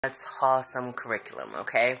Let's haul some curriculum,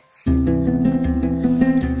 okay?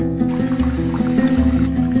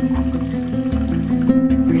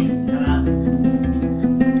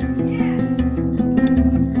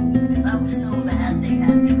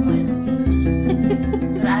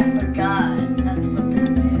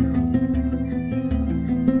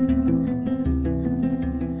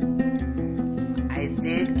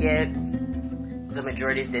 The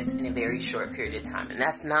majority of this in a very short period of time, and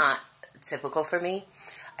that's not typical for me.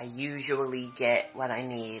 I usually get what I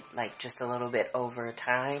need like just a little bit over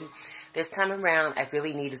time. This time around I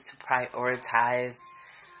really needed to prioritize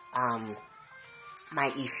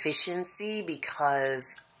my efficiency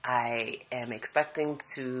because I am expecting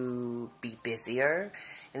to be busier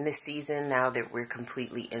in this season now that we're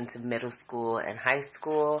completely into middle school and high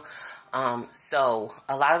school. So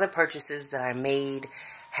a lot of the purchases that I made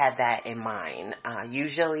had that in mind.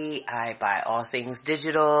 Usually I buy all things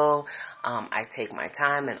digital. I take my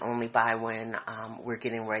time and only buy when we're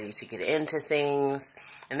getting ready to get into things.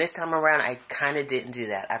 And this time around I kind of didn't do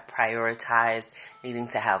that. I prioritized needing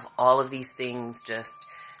to have all of these things just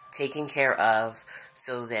taken care of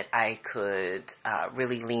so that I could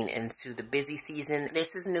really lean into the busy season.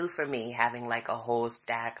 This is new for me, having like a whole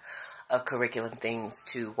stack of curriculum things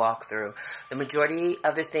to walk through. The majority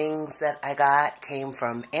of the things that I got came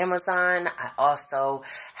from Amazon. I also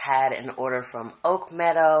had an order from Oak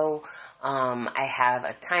Meadow. I have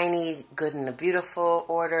a tiny Good and the Beautiful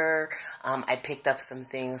order. I picked up some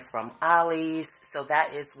things from Ollie's. So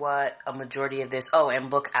that is what a majority of this, oh,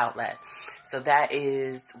 and Book Outlet. So that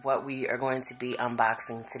is what we are going to be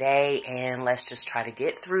unboxing today. And let's just try to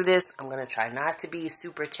get through this. I'm going to try not to be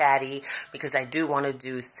super chatty because I do want to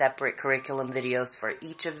do separate curriculum videos for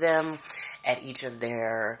each of them at each of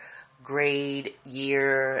their grade,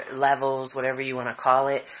 year, levels, whatever you want to call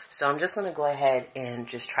it. So I'm just going to go ahead and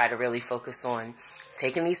just try to really focus on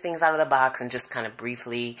taking these things out of the box and just kind of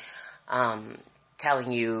briefly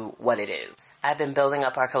telling you what it is. I've been building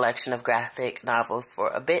up our collection of graphic novels for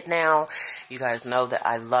a bit now. You guys know that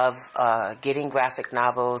I love getting graphic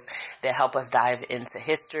novels that help us dive into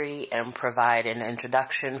history and provide an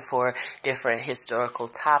introduction for different historical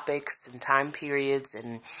topics and time periods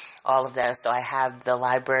and all of that. So I have The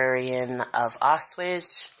Librarian of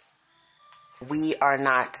Oswich, We Are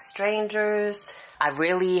Not Strangers. I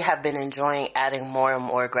really have been enjoying adding more and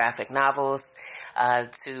more graphic novels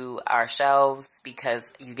to our shelves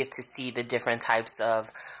because you get to see the different types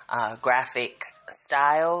of graphic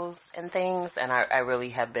styles and things, and I really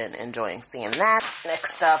have been enjoying seeing that.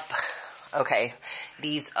 Next up, okay,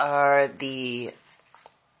 these are the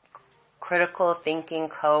Critical Thinking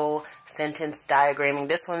Co-Sentence Diagramming.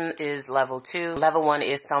 This one is level 2. Level 1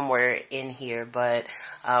 is somewhere in here, but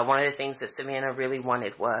one of the things that Savannah really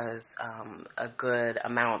wanted was a good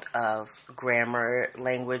amount of grammar,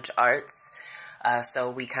 language arts.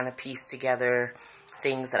 So we kind of pieced together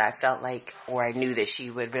things that I felt like or I knew that she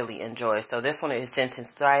would really enjoy. So this one is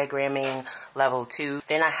Sentence Diagramming level 2.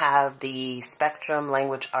 Then I have the Spectrum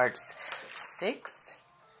Language Arts 6.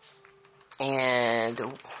 And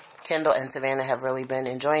Kendall and Savannah have really been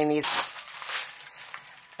enjoying these.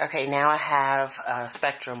 Okay, now I have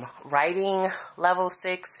Spectrum Writing level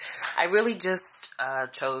 6. I really just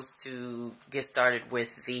chose to get started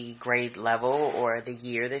with the grade level or the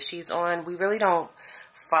year that she's on. We really don't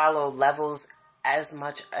follow levels as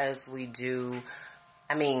much as we do,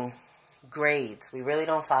 grades. We really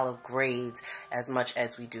don't follow grades as much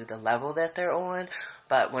as we do the level that they're on.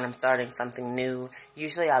 But when I'm starting something new,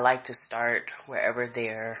 usually I like to start wherever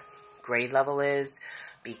their grade level is,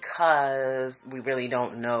 because we really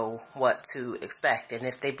don't know what to expect. And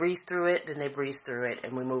if they breeze through it, then they breeze through it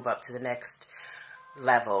and we move up to the next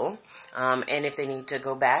level. And if they need to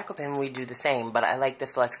go back, then we do the same. But I like the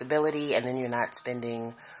flexibility, and then you're not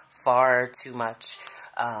spending far too much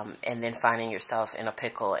and then finding yourself in a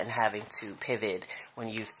pickle and having to pivot when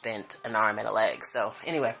you've spent an arm and a leg. So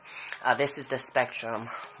anyway, this is the Spectrum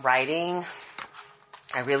Writing.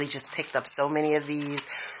 I really just picked up so many of these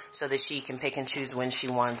so that she can pick and choose when she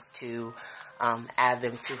wants to add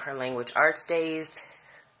them to her language arts days.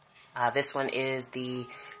 This one is the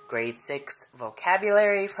grade 6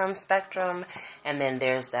 vocabulary from Spectrum, and then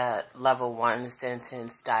there's that level 1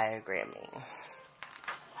 sentence diagramming.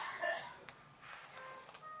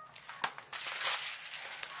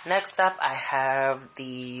 Next up, I have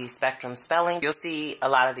the Spectrum Spelling. You'll see a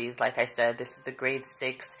lot of these, like I said. This is the grade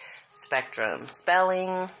 6 Spectrum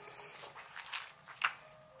Spelling.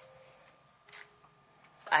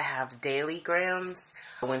 I have daily grams.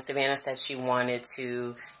 When Savannah said she wanted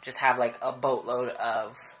to just have like a boatload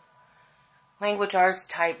of language arts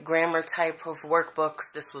type, grammar type of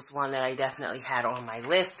workbooks. This was one that I definitely had on my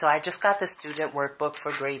list. So I just got the student workbook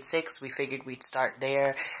for grade 6. We figured we'd start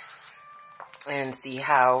there and see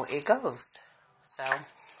how it goes. So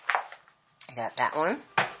I got that one.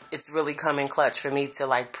 It's really coming clutch for me to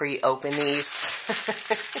like pre-open these.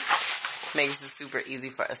 Makes it super easy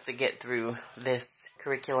for us to get through this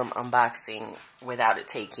curriculum unboxing without it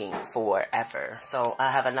taking forever. So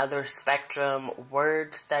I have another Spectrum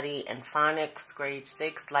word study and phonics grade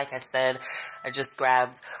 6. Like I said, I just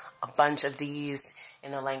grabbed a bunch of these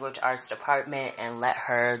in the language arts department and let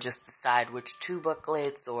her just decide which 2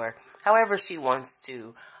 booklets or however she wants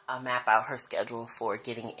to map out her schedule for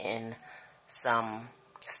getting in some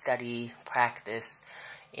study practice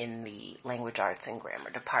in the language arts and grammar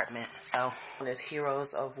department. So there's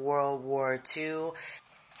Heroes of World War II.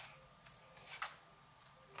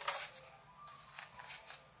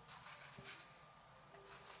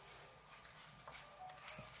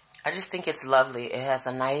 I just think it's lovely. It has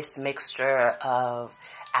a nice mixture of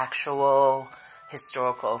actual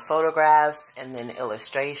historical photographs and then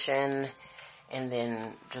illustration and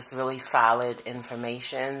then just really solid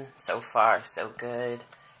information. So far, so good.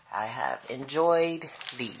 I have enjoyed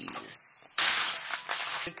these.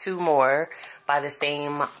 2 more by the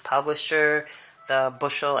same publisher, the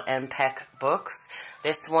Bushel and Peck books.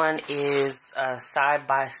 This one is a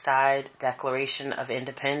side-by-side Declaration of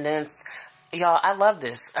Independence. Y'all, I love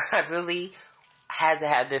this. I really had to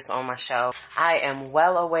have this on my shelf. I am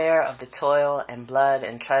well aware of the toil and blood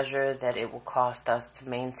and treasure that it will cost us to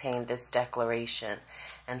maintain this declaration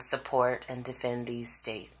and support and defend these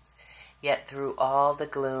states. Yet through all the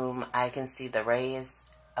gloom, I can see the rays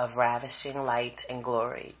of ravishing light and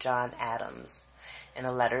glory. John Adams, in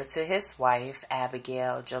a letter to his wife,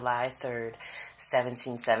 Abigail, July 3rd,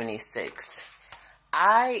 1776.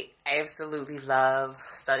 I absolutely love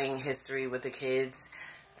studying history with the kids.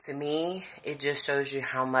 To me, it just shows you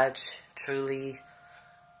how much truly,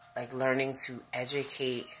 like, learning to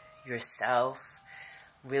educate yourself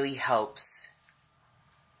really helps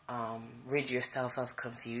rid yourself of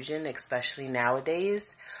confusion, especially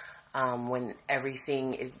nowadays when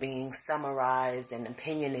everything is being summarized and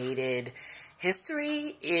opinionated.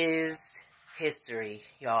 History is history,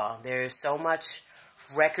 y'all. There's so much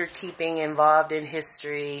record keeping involved in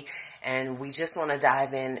history, and we just want to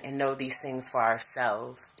dive in and know these things for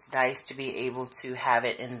ourselves. It's nice to be able to have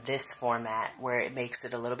it in this format where it makes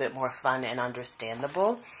it a little bit more fun and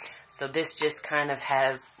understandable. So this just kind of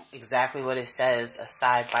has exactly what it says, a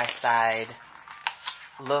side-by-side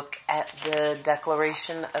look at the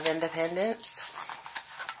Declaration of Independence.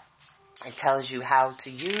 It tells you how to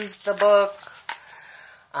use the book,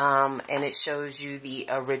 and it shows you the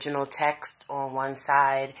original text on one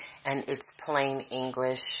side and it's plain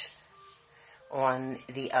English on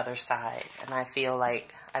the other side. And I feel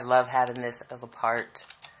like I love having this as a part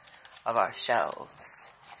of our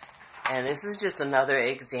shelves. And this is just another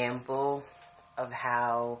example of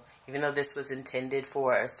how, even though this was intended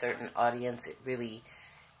for a certain audience, it really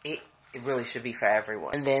should be for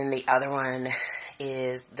everyone. And then the other one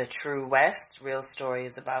is The True West. Real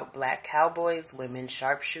stories about black cowboys, women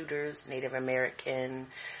sharpshooters, Native American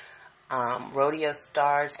rodeo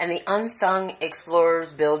stars, and the unsung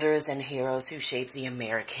explorers, builders, and heroes who shaped the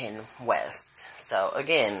American West. So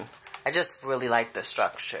again, I just really like the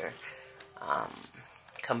structure.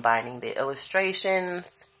 Combining the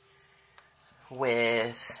illustrations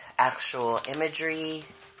with actual imagery.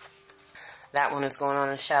 That one is going on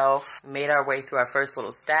a shelf. Made our way through our first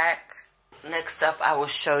little stack. Next up, I will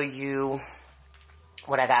show you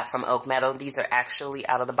what I got from Oak Meadow. These are actually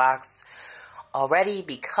out of the box already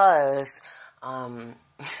because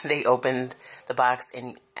they opened the box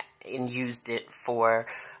and used it for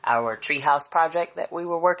our treehouse project that we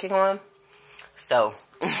were working on. So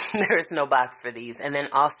there's no box for these. And then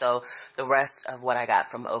also the rest of what I got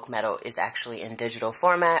from Oak Meadow is actually in digital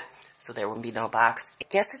format, so there will be no box. I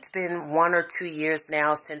guess it's been 1 or 2 years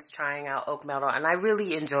now since trying out Oak Meadow, and I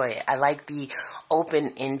really enjoy it. I like the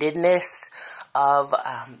open-endedness of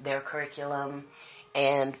their curriculum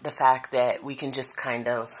and the fact that we can just kind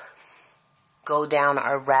of go down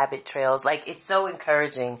our rabbit trails. Like, it's so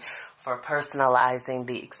encouraging for personalizing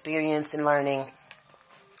the experience in learning.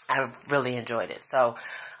 I really enjoyed it. So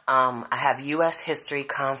I have U.S. History,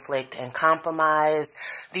 Conflict, and Compromise.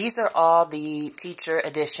 These are all the teacher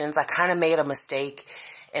editions. I kind of made a mistake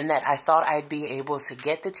in that I thought I'd be able to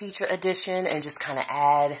get the teacher edition and just kind of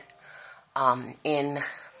add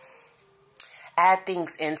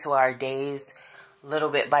things into our days little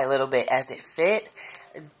bit by little bit as it fit.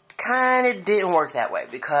 It kind of didn't work that way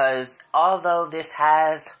because although this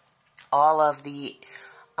has all of the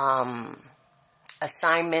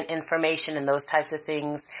assignment information and those types of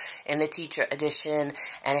things in the teacher edition,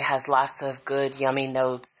 and it has lots of good, yummy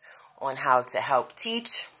notes on how to help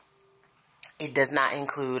teach. It does not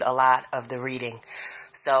include a lot of the reading.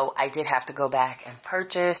 So I did have to go back and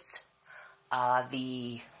purchase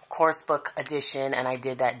the course book edition, and I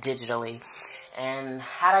did that digitally. And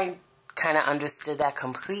had I kind of understood that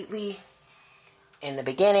completely in the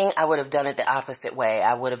beginning, I would have done it the opposite way.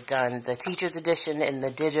 I would have done the teacher's edition in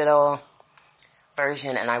the digital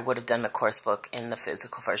version, and I would have done the course book in the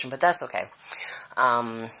physical version, but that's okay.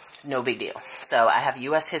 No big deal. So I have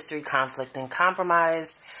U.S. History, Conflict, and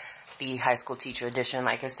Compromise, the high school teacher edition,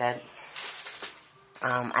 like I said.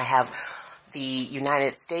 I have the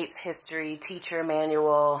United States History Teacher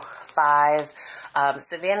Manual 5.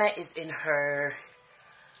 Savannah is in her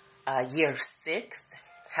year 6.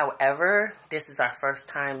 However, this is our first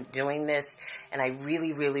time doing this, and I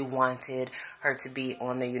really, really wanted her to be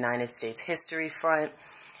on the United States history front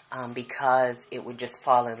because it would just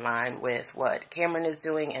fall in line with what Cameron is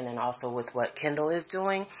doing and then also with what Kendall is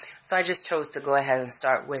doing. So I just chose to go ahead and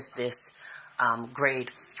start with this grade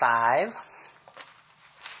 5.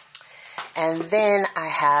 And then I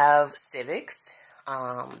have civics.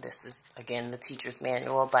 This is, again, the teacher's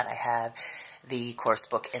manual, but I have the course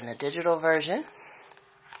book in the digital version.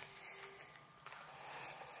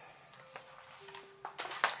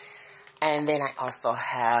 And then I also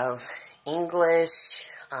have English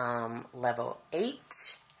level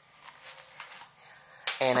 8.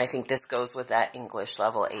 And I think this goes with that English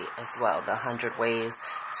level 8 as well. The 100 Ways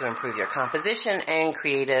to Improve Your Composition and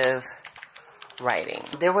Creative Writing.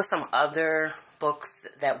 There were some other books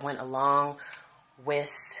that went along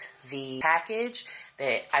with the package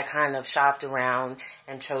that I kind of shopped around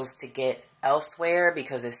and chose to get elsewhere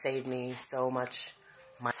because it saved me so much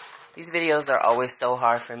money. These videos are always so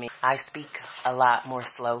hard for me. I speak a lot more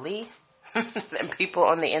slowly than people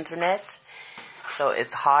on the internet. So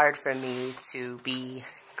it's hard for me to be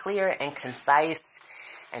clear and concise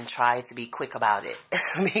and try to be quick about it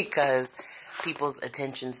because people's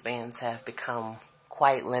attention spans have become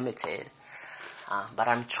quite limited. But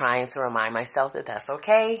I'm trying to remind myself that that's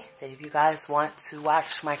okay. That if you guys want to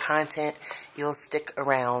watch my content, you'll stick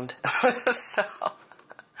around.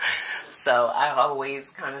 So I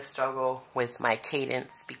always kind of struggle with my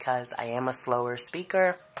cadence because I am a slower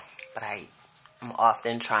speaker, but I am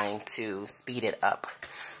often trying to speed it up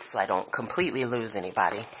so I don't completely lose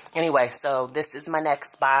anybody. Anyway, so this is my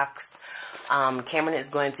next box. Cameron is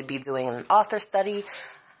going to be doing an author study.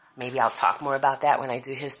 Maybe I'll talk more about that when I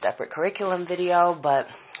do his separate curriculum video, but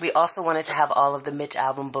we also wanted to have all of the Mitch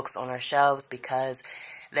Albom books on our shelves because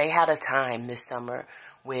they had a time this summer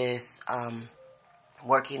with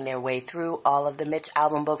working their way through all of the Mitch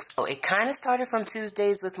Albom books. So it kind of started from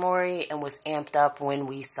Tuesdays with Maury and was amped up when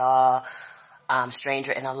we saw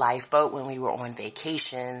Stranger in a Lifeboat when we were on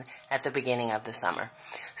vacation at the beginning of the summer.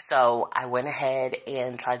 So I went ahead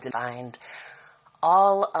and tried to find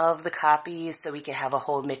all of the copies so we could have a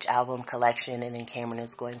whole Mitch Albom collection, and then Cameron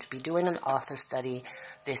is going to be doing an author study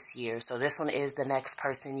this year. So this one is The Next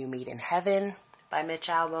Person You Meet in Heaven by Mitch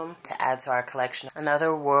Albom to add to our collection.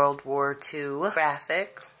 Another World War II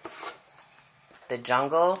graphic, The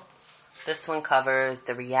Jungle. This one covers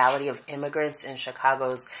the reality of immigrants in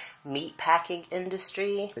Chicago's meatpacking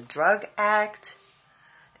industry. The Drug Act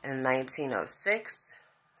in 1906.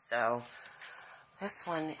 So this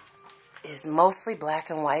one is mostly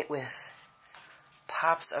black and white with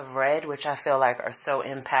pops of red, which I feel like are so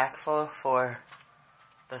impactful for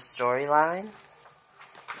the storyline.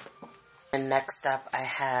 And next up, I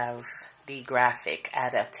have the graphic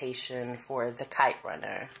adaptation for The Kite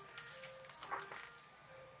Runner.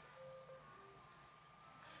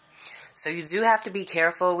 So you do have to be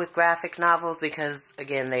careful with graphic novels because,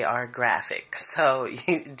 again, they are graphic. So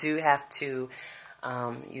you do have to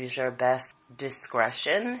use your best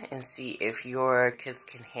discretion and see if your kids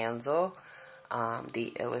can handle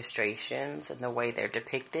the illustrations and the way they're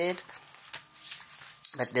depicted.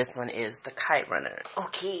 But this one is The Kite Runner.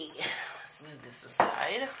 Okay, let's move this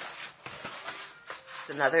aside.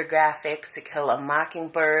 It's another graphic, To Kill a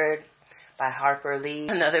Mockingbird by Harper Lee.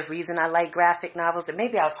 Another reason I like graphic novels, and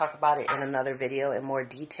maybe I'll talk about it in another video in more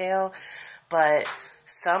detail, but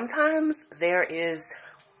sometimes there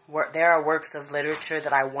are works of literature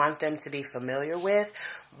that I want them to be familiar with,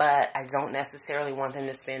 but I don't necessarily want them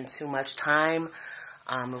to spend too much time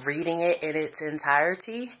reading it in its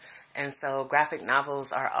entirety. And so graphic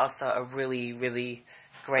novels are also a really, really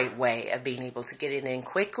great way of being able to get it in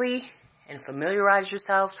quickly and familiarize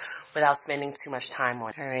yourself without spending too much time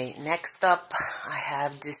on it. Alright, next up I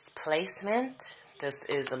have Displacement. This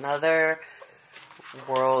is another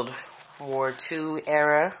World War II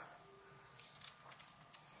era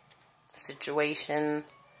situation,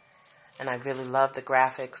 and I really love the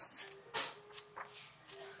graphics,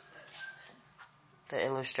 the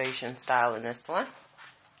illustration style in this one.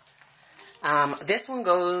 This one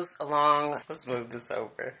goes along, let's move this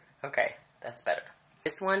over. Okay, that's better.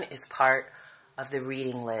 This one is part of the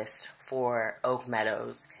reading list for Oak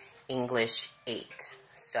Meadows English 8.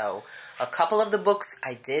 So a couple of the books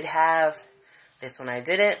I did have, this one I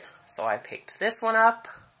didn't, so I picked this one up,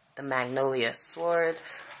 The Magnolia Sword,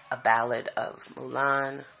 A Ballad of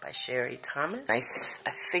Mulan by Sherry Thomas. I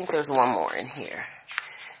think there's one more in here.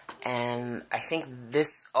 And I think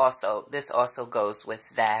this also goes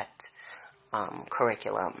with that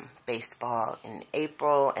curriculum, Baseball in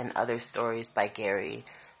April and Other Stories by Gary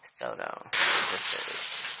Soto.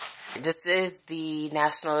 This is the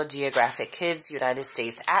National Geographic Kids United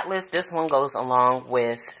States Atlas. This one goes along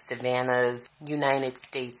with Savannah's United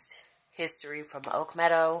States History from Oak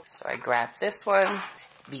Meadow. So I grabbed this one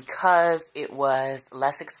because it was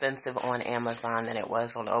less expensive on Amazon than it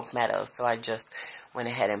was on Oak Meadow. So I just went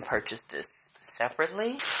ahead and purchased this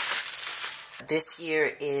separately. This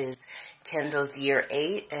year is Kendall's year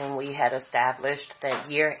 8, and we had established that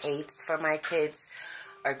year 8s for my kids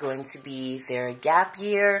are going to be their gap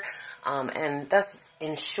year, and that's,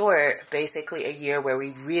 in short, basically a year where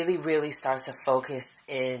we really start to focus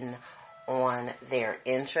in on their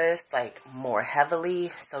interests, like, more heavily.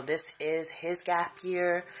 So this is his gap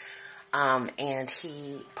year, and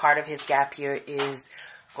part of his gap year is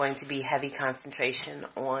going to be heavy concentration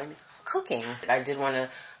on cooking. I did want to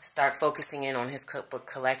start focusing in on his cookbook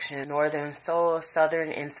collection, Northern Soul, Southern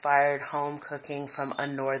Inspired Home Cooking from a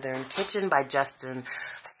Northern Kitchen by Justin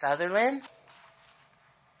Sutherland.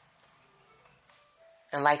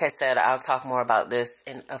 And like I said, I'll talk more about this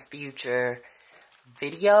in a future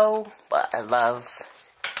video, but I love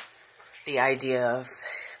the idea of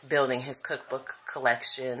building his cookbook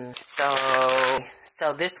collection.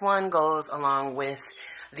 So this one goes along with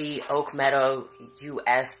the Oak Meadow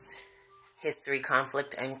U.S. History,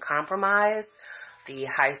 Conflict, and Compromise, the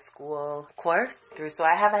high school course. So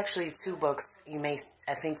I have actually 2 books. I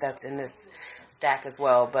think that's in this stack as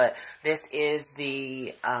well, but this is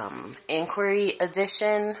the Inquiry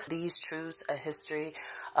edition, These Truths, A History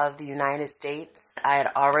of the United States. I had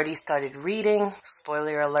already started reading.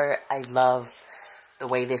 Spoiler alert, I love the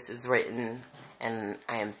way this is written, and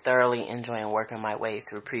I am thoroughly enjoying working my way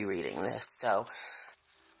through pre-reading this. So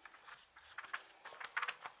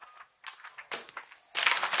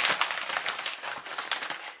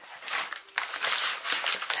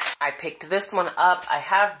I picked this one up. I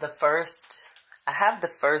have the first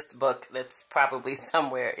book that's probably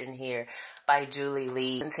somewhere in here by Julie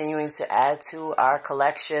Lee. Continuing to add to our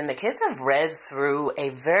collection. The kids have read through a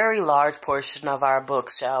very large portion of our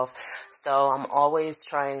bookshelf, so I'm always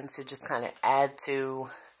trying to just kind of add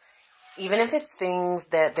to, even if it's things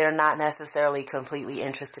that they're not necessarily completely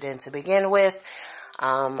interested in to begin with.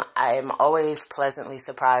 I'm always pleasantly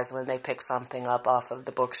surprised when they pick something up off of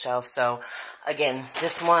the bookshelf. So again,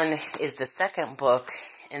 this one is the second book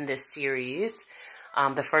in this series.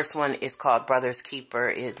 The first one is called Brother's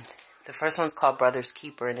Keeper. The first one's called Brother's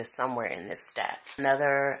Keeper and is somewhere in this stack.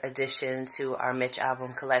 Another addition to our Mitch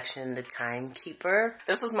album collection, The Timekeeper.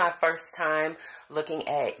 This was my first time looking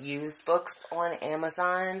at used books on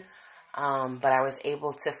Amazon, but I was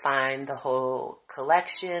able to find the whole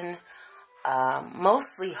collection.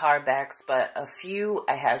 Mostly hardbacks, but a few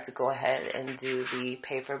I had to go ahead and do the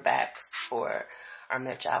paperbacks for our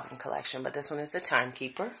Mitch album collection. But this one is The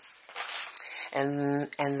Timekeeper. And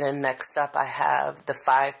then next up I have The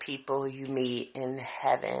 5 People You Meet in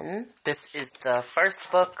Heaven. This is the first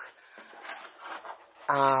book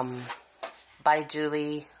by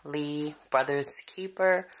Julie Lee, Brother's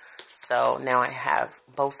Keeper. So now I have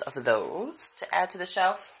both of those to add to the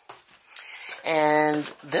shelf. And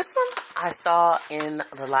this one I saw in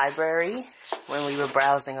the library when we were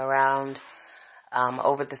browsing around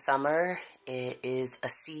over the summer. It is A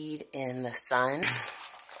Seed in the Sun.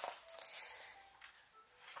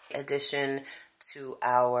 Addition to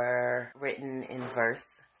our Written in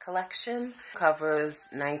Verse collection. Covers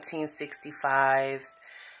 1965's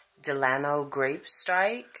Delano Grape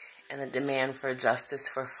Strike and the demand for justice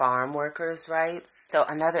for farm workers' rights. So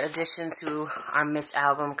another addition to our Mitch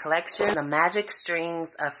album collection, The Magic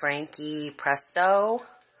Strings of Frankie Presto.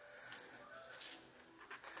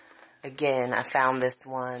 Again, I found this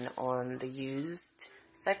one on the used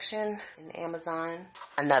section in Amazon.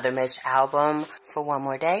 Another Mitch album for One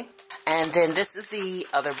More Day. And then this is the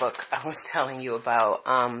other book I was telling you about.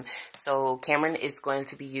 So Cameron is going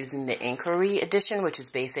to be using the Inquiry edition, which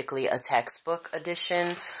is basically a textbook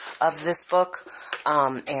edition of this book.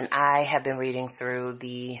 And I have been reading through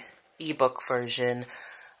the ebook version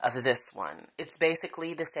of this one. It's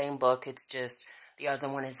basically the same book. It's just the other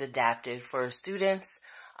one is adapted for students.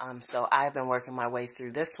 So I've been working my way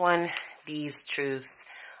through this one. These Truths,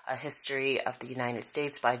 A History of the United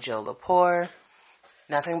States by Joe Lepore.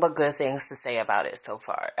 Nothing but good things to say about it so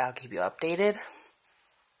far. I'll keep you updated.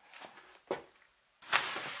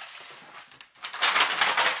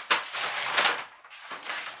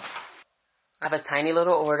 I have a tiny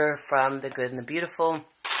little order from the Good and the Beautiful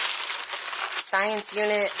Science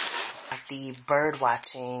Unit, the bird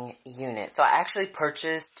watching unit. So I actually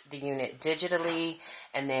purchased the unit digitally,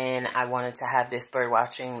 and then I wanted to have this bird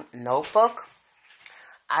watching notebook.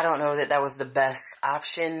 I don't know that that was the best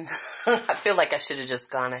option. I feel like I should have just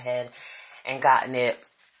gone ahead and gotten it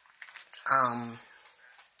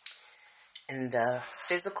in the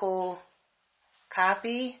physical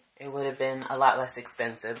copy. It would have been a lot less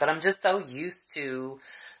expensive. But I'm just so used to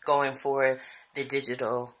going for the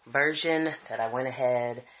digital version that I went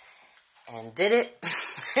ahead and did it.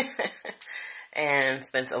 And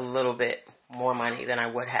spent a little bit more money than I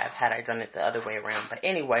would have had I done it the other way around. But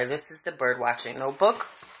anyway, this is the bird watching notebook.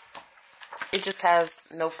 It just has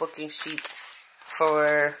notebooking sheets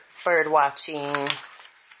for bird watching.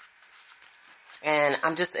 And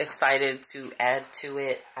I'm just excited to add to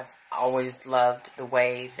it. I've always loved the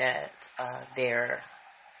way that their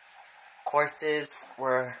courses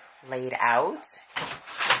were laid out.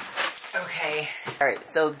 Okay. Alright,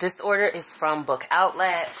 so this order is from Book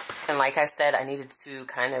Outlet. And like I said, I needed to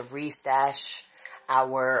kind of restash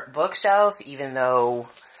our bookshelf, even though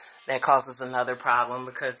that causes another problem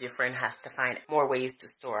because your friend has to find more ways to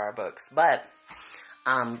store our books. But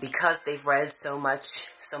because they've read so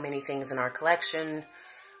many things in our collection,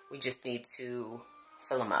 we just need to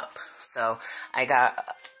fill them up. So I got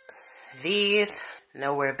these,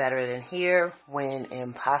 Nowhere Better Than Here, When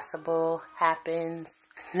Impossible Happens.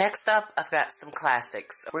 Next up, I've got some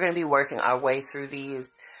classics. We're going to be working our way through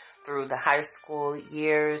these through the high school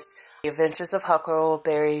years. The Adventures of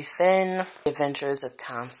Huckleberry Finn, The Adventures of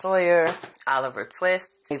Tom Sawyer, Oliver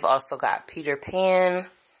Twist. We've also got Peter Pan,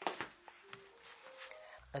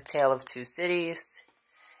 A Tale of Two Cities,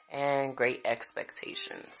 and Great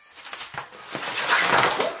Expectations.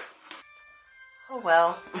 Oh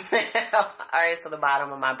well. Alright, so the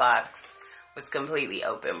bottom of my box was completely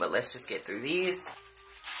open, but let's just get through these.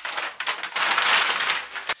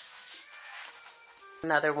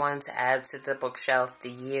 Another one to add to the bookshelf, The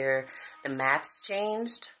Year the Maps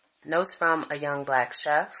Changed, Notes from a Young Black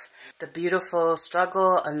Chef, The Beautiful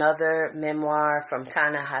Struggle, another memoir from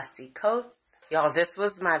Ta-Nehisi Coates. Y'all, this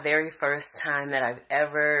was my very first time that I've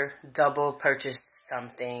ever double purchased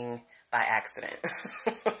something by accident.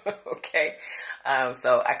 Okay,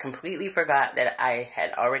 so I completely forgot that I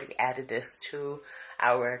had already added this to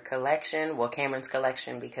our collection, well, Cameron's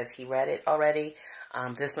collection, because he read it already.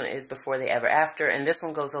 This one is Before the Ever After, and this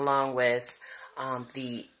one goes along with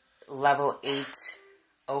the Level 8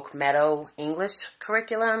 Oak Meadow English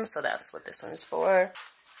curriculum, so that's what this one is for.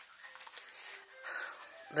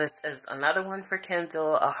 This is another one for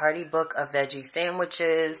Kindle, A Hearty Book of Veggie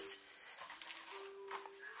Sandwiches.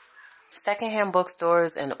 Secondhand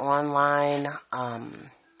bookstores and online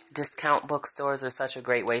discount bookstores are such a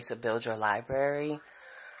great way to build your library.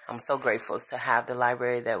 I'm so grateful to have the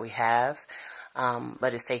library that we have,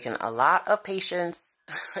 but it's taken a lot of patience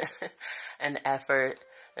and effort,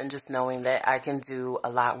 and just knowing that I can do a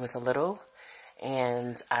lot with a little,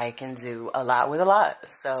 and I can do a lot with a lot.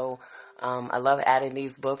 So I love adding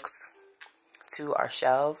these books to our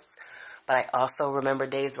shelves, but I also remember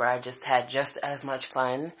days where I just had just as much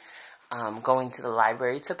fun going to the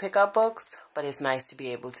library to pick up books. But it's nice to be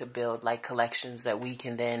able to build like collections that we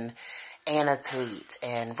can then annotate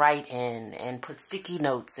and write in and put sticky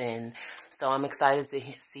notes in. So I'm excited to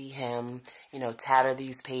see him, you know, tatter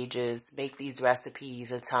these pages, make these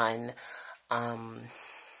recipes a ton,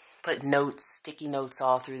 put notes, sticky notes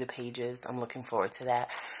all through the pages. I'm looking forward to that.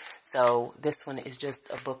 So this one is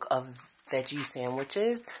just a book of veggie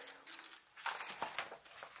sandwiches.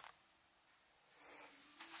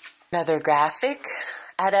 Another graphic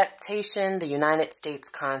adaptation, the United States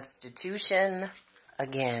Constitution.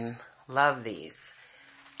 Again, love these.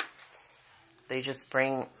 They just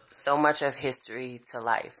bring so much of history to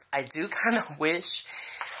life. I do kind of wish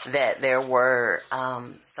that there were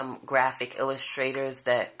some graphic illustrators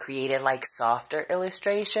that created like softer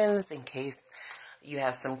illustrations in case you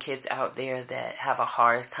have some kids out there that have a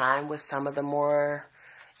hard time with some of the more,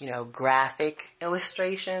 you know, graphic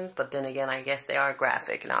illustrations. But then again, I guess they are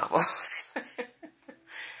graphic novels.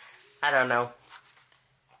 I don't know.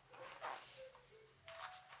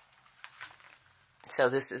 So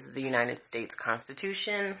this is the United States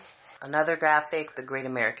Constitution. Another graphic, the Great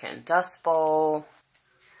American Dust Bowl.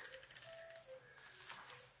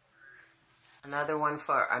 Another one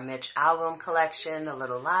for our Mitch album collection, The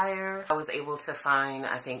Little Liar. I was able to find,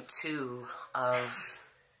 I think, two of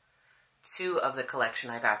the collection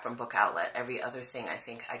I got from Book Outlet. Every other thing I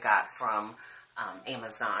think I got from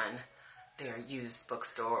Amazon, their used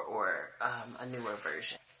bookstore, or a newer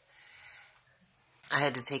version. I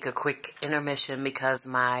had to take a quick intermission because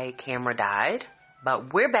my camera died,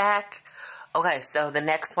 but we're back. Okay, so the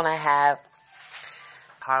next one I have,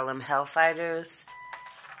 Harlem Hellfighters.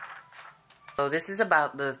 So this is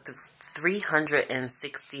about the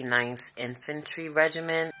 369th Infantry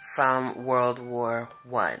Regiment from World War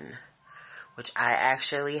I, which I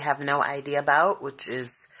actually have no idea about, which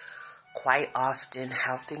is quite often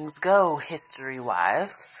how things go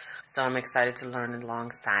history-wise. So I'm excited to learn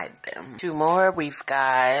alongside them. Two more. We've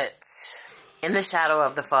got In the Shadow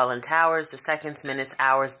of the Fallen Towers, the seconds, minutes,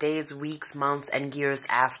 hours, days, weeks, months, and years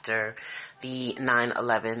after the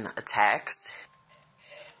 9/11 attacks.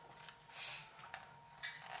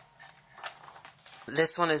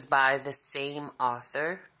 This one is by the same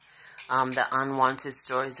author, The Unwanted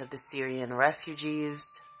Stories of the Syrian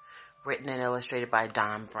Refugees, written and illustrated by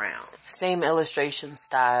Don Brown. Same illustration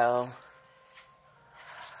style.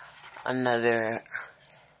 Another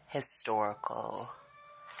historical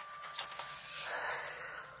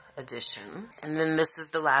edition. And then this is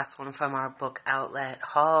the last one from our Book Outlet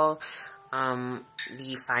haul.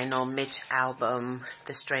 The final Mitch album,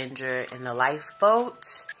 The Stranger in the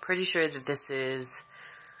Lifeboat. Pretty sure that this is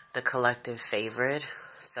the collective favorite.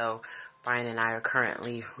 So Brian and I are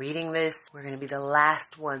currently reading this. We're going to be the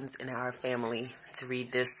last ones in our family to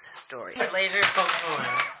read this story. Later,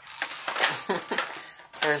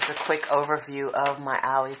 There's a quick overview of my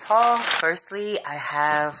Ollie's haul. Firstly, I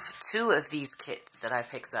have two of these kits that I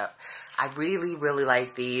picked up. I really, really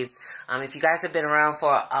like these. If you guys have been around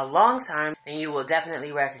for a long time, then you will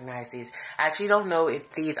definitely recognize these. I actually don't know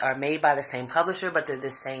if these are made by the same publisher, but they're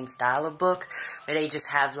the same style of book. Where they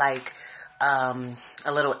just have like a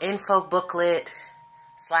little info booklet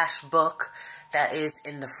 / book that is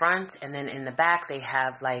in the front. And then in the back, they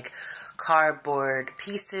have like cardboard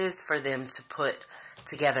pieces for them to put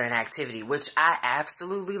together an activity, which I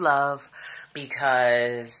absolutely love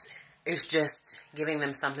because it's just giving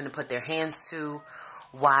them something to put their hands to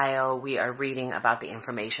while we are reading about the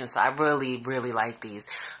information. So I really, really like these.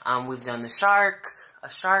 We've done a shark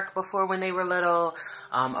before when they were little,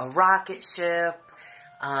 a rocket ship,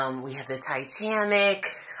 we have the Titanic.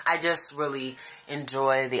 I just really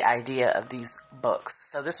enjoy the idea of these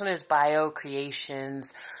books. So this one is Bio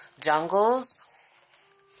Creations Jungles.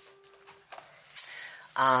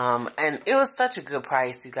 And it was such a good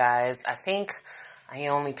price, you guys. I think I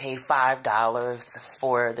only paid $5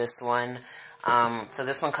 for this one. So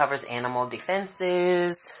this one covers animal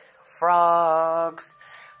defenses, frogs,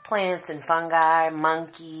 plants and fungi,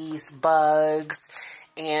 monkeys, bugs.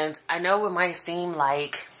 And I know it might seem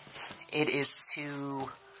like it is too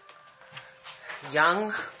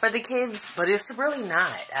young for the kids, but it's really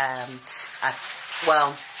not.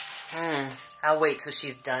 I'll wait till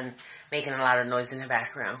she's done making a lot of noise in the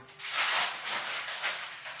background.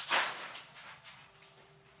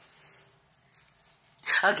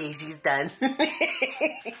 Okay, she's done.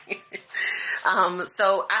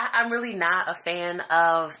 So I'm really not a fan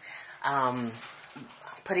of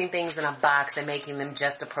putting things in a box and making them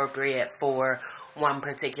just appropriate for one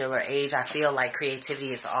particular age. I feel like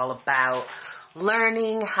creativity is all about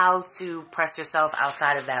learning how to press yourself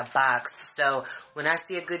outside of that box. So when I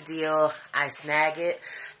see a good deal, I snag it,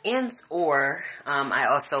 or I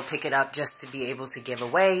also pick it up just to be able to give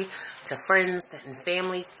away to friends and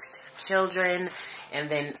family, children. And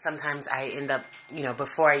then sometimes I end up,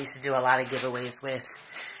 before I used to do a lot of giveaways with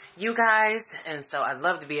you guys, and so I'd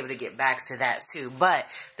love to be able to get back to that too. But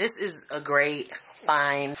this is a great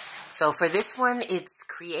find. So for this one, it's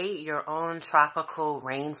create your own tropical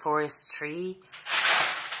rainforest tree.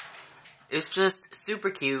 It's just super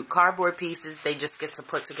cute. Cardboard pieces they just get to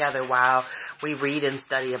put together while we read and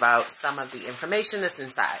study about some of the information that's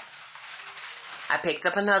inside. I picked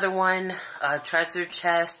up another one, Treasure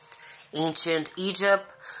Chest, Ancient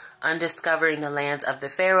Egypt, Undiscovering the Lands of the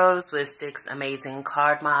Pharaohs, with 6 amazing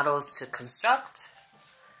card models to construct.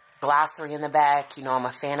 Glossary in the back, I'm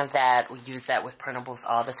a fan of that. We use that with printables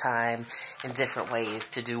all the time in different ways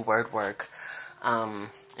to do word work. And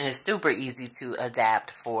it's super easy to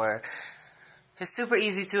adapt for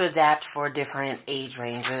different age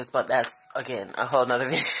ranges, but that's, again, a whole nother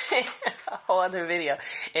video. A whole other video.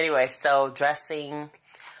 Anyway, so dressing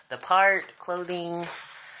the part, clothing,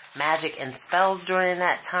 magic and spells during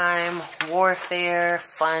that time, warfare,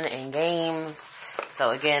 fun and games.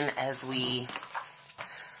 So again, as we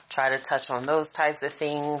try to touch on those types of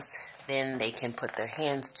things, then they can put their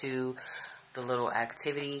hands to the little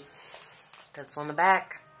activity that's on the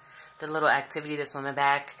back. The little activity that's on the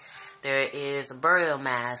back. There is a burial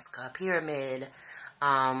mask, a pyramid,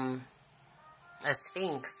 a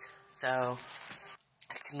sphinx. So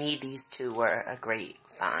to me, these two were a great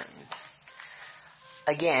find.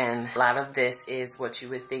 Again, a lot of this is what you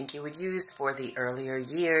would think you would use for the earlier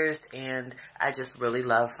years, and I just really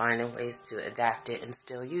love finding ways to adapt it and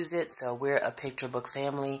still use it. So we're a picture book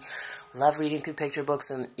family. Love reading through picture books,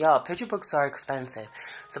 and y'all, picture books are expensive.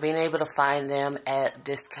 So being able to find them at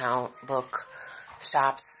discount book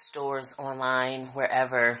shops, stores, online,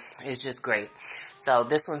 wherever is just great. So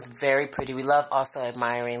this one's very pretty. We love also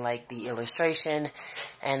admiring like the illustration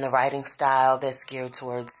and the writing style that's geared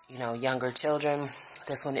towards, you know, younger children.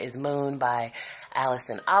 This one is Moon by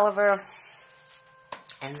Allison Oliver.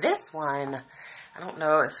 And this one, I don't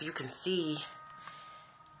know if you can see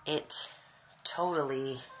it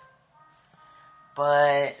totally,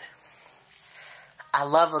 but I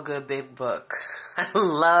love a good big book. I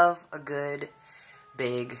love a good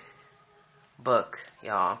big book,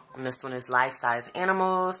 y'all. And this one is Life-Size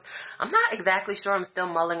Animals. I'm not exactly sure. I'm still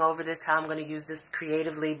mulling over this, how I'm going to use this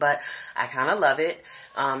creatively, but I kind of love it.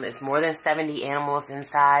 It's more than 70 animals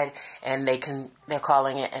inside, and they're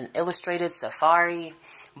calling it an illustrated safari.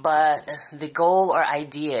 But the goal or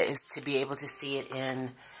idea is to be able to see it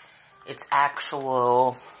in its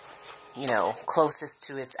actual, you know, closest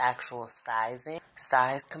to its actual size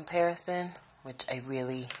comparison, which I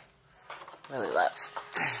really, really love.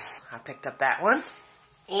 I picked up that one.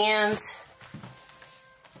 And,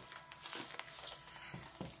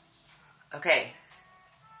 okay,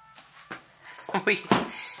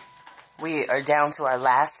 we are down to our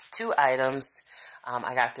last two items.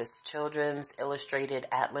 I got this children's illustrated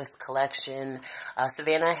atlas collection.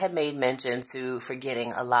 Savannah had made mention to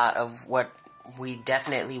forgetting a lot of what we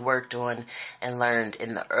definitely worked on and learned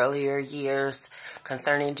in the earlier years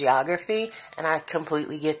concerning geography, and I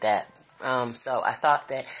completely get that. So I thought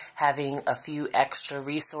that having a few extra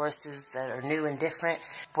resources that are new and different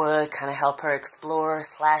would kind of help her explore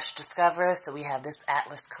 / discover. So we have this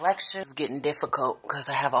atlas collection. It's getting difficult because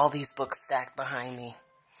I have all these books stacked behind me.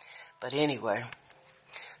 But anyway,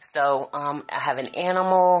 so I have an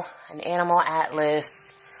animal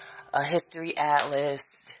atlas, a history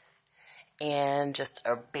atlas, and just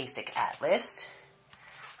a basic atlas.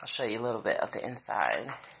 I'll show you a little bit of the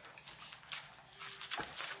inside.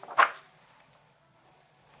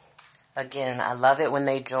 Again, I love it when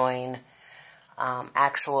they join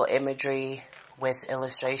actual imagery with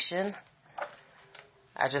illustration.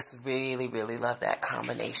 I just really, really love that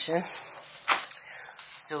combination.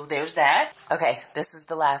 So there's that. Okay, this is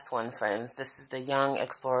the last one, friends. This is the Young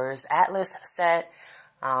Explorers Atlas set.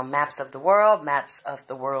 Maps of the world, maps of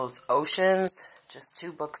the world's oceans. Just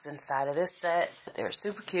 2 books inside of this set. They're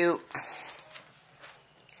super cute.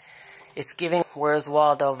 It's giving Where's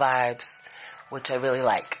Waldo vibes, which I really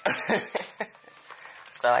like.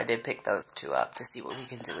 So I did pick those 2 up to see what we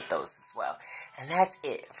can do with those as well. And that's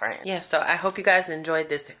it, friends. Yeah, so I hope you guys enjoyed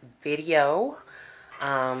this video.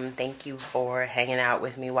 Thank you for hanging out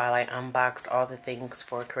with me while I unbox all the things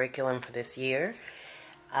for curriculum for this year.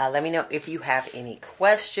 Let me know if you have any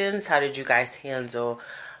questions. How did you guys handle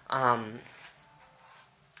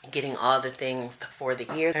getting all the things for the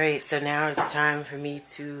year? All right, so now it's time for me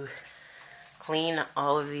to clean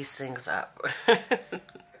all of these things up.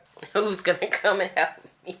 Who's gonna come and help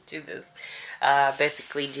me do this?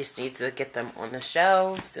 Basically just need to get them on the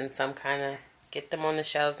shelves in some kind of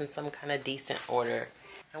decent order.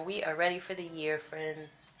 And we are ready for the year,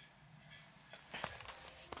 friends.